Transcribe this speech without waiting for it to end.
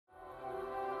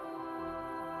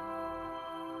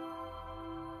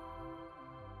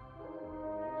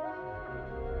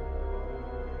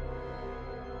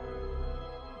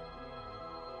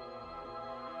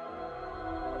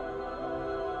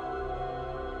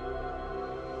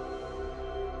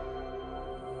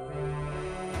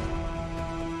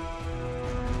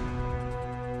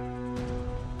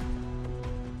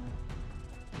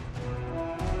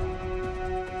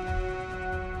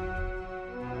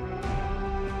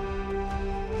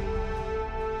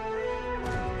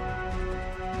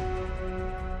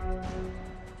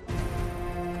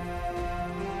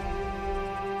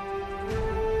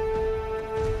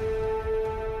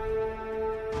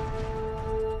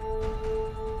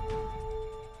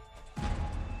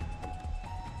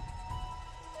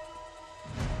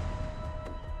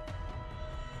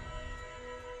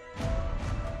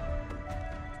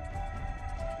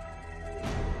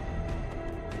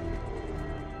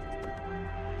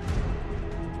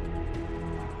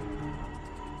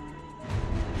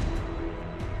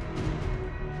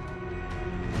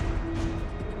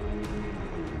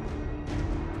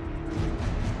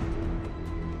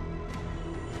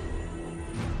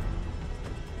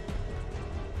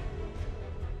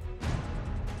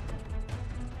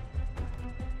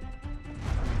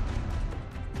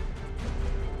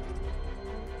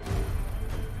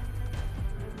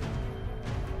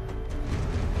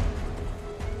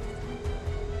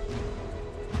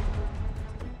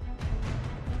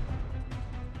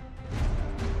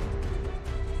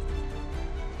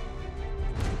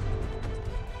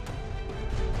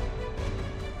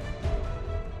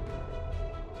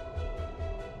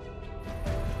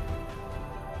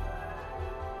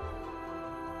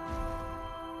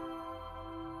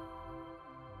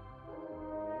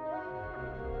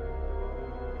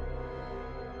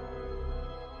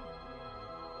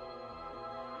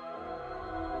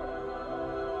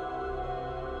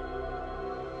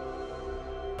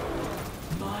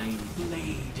divine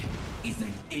blade is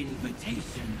an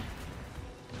invitation.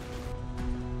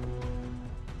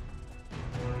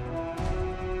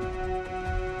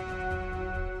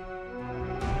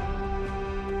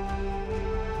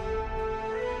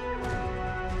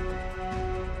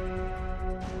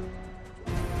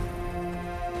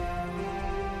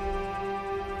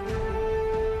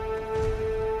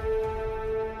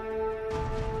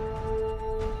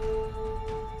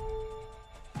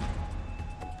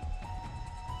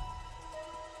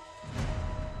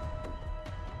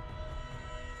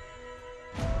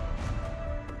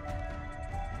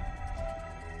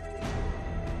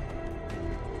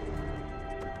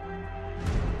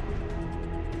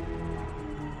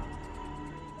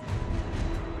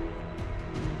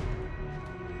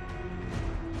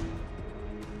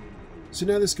 So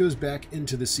now this goes back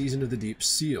into the Season of the Deep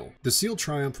seal. The seal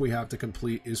triumph we have to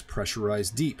complete is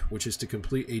Pressurized Deep, which is to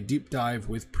complete a deep dive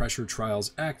with pressure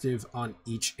trials active on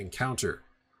each encounter.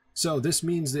 So this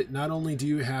means that not only do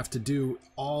you have to do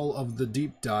all of the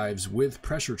deep dives with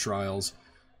pressure trials,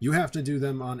 you have to do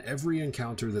them on every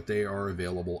encounter that they are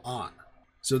available on.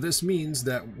 So this means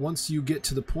that once you get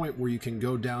to the point where you can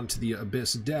go down to the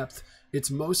abyss depth,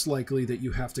 it's most likely that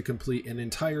you have to complete an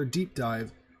entire deep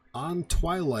dive on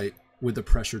Twilight with the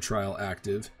pressure trial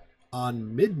active,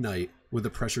 on Midnight with the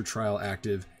pressure trial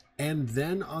active, and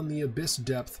then on the abyss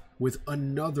depth with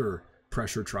another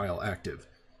pressure trial active.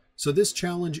 So this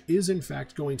challenge is in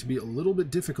fact going to be a little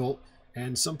bit difficult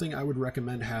and something I would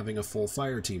recommend having a full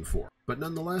fire team for. But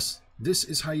nonetheless, this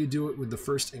is how you do it with the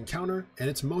first encounter, and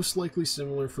it's most likely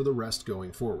similar for the rest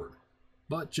going forward.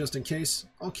 But just in case,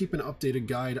 I'll keep an updated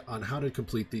guide on how to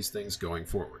complete these things going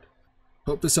forward.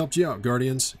 Hope this helped you out,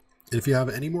 Guardians. If you have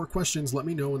any more questions, let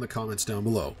me know in the comments down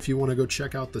below. If you want to go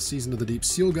check out the Season of the Deep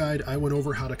seal guide, I went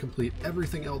over how to complete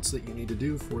everything else that you need to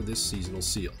do for this seasonal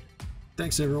seal.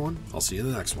 Thanks everyone, I'll see you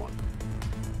in the next one.